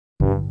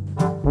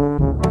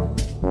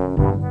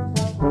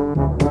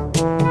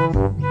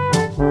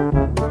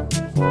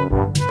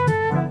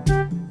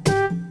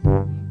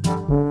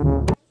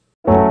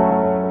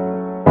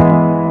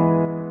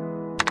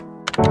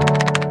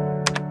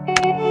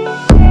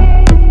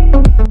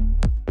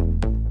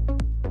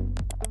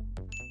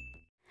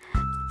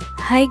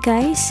Hi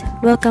guys!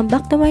 Welcome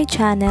back to my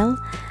channel.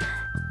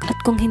 At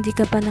kung hindi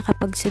ka pa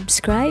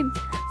nakapag-subscribe,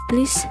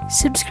 please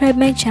subscribe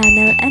my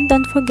channel and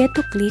don't forget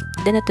to click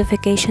the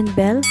notification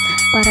bell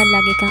para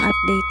lagi kang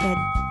updated.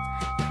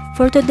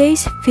 For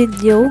today's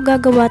video,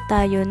 gagawa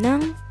tayo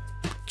ng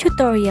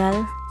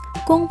tutorial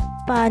kung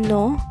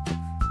paano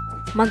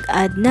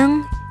mag-add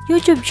ng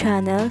YouTube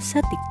channel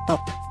sa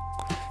TikTok.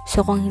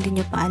 So kung hindi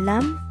nyo pa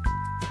alam,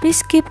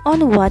 please keep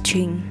on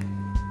watching.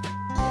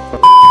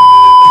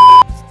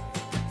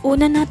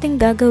 Una nating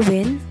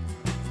gagawin,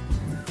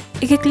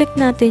 i-click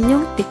natin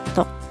yung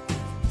TikTok.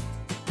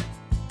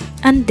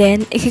 And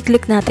then,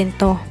 i-click natin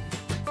to.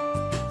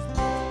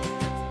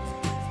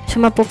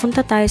 So,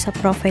 mapupunta tayo sa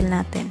profile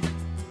natin.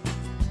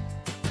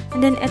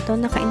 And then, eto,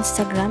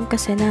 naka-Instagram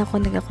kasi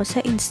nakakonect ako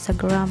sa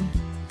Instagram.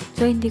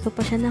 So, hindi ko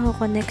pa siya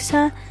nakakonect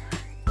sa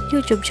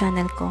YouTube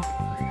channel ko.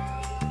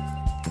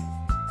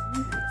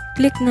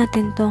 Click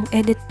natin tong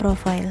edit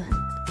profile.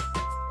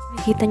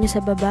 Makikita nyo sa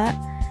baba,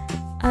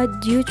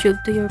 add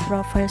YouTube to your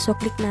profile. So,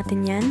 click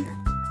natin yan.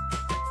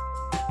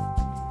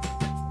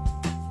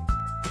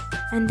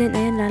 And then,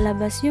 ayan,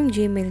 lalabas yung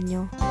Gmail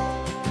nyo.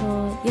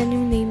 So, yan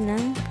yung name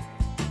ng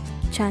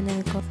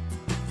channel ko.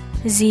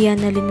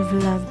 Zianalyn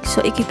Vlog.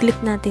 So, i-click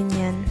natin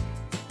yan.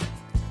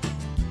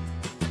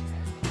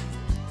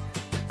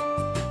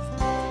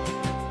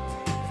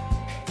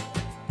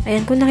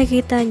 Ayan, kung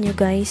nakikita nyo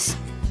guys,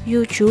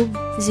 YouTube,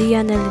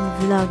 Zianalyn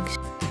Vlogs.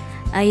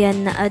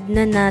 Ayan, na-add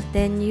na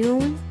natin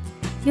yung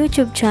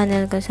YouTube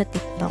channel ko sa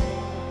TikTok.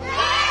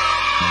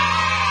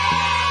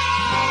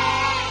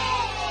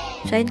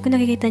 So, ayun kung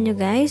nakikita nyo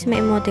guys, may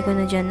emote ko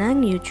na dyan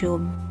ng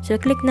YouTube. So,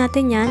 click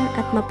natin yan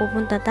at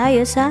mapupunta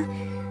tayo sa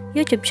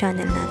YouTube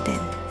channel natin.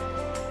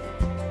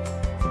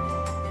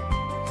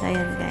 So,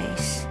 ayan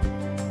guys.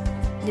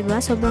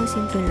 Diba? Sobrang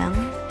simple lang.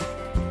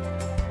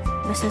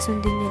 Basta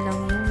sundin nyo lang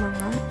yung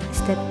mga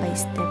step by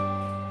step.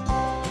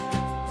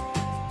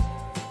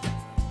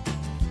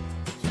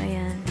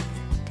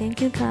 Thank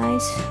you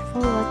guys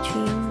for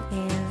watching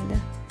and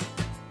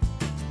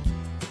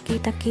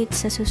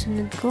kita-kits sa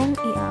susunod kong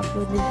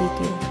i-upload na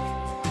video.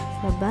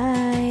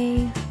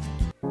 Bye-bye!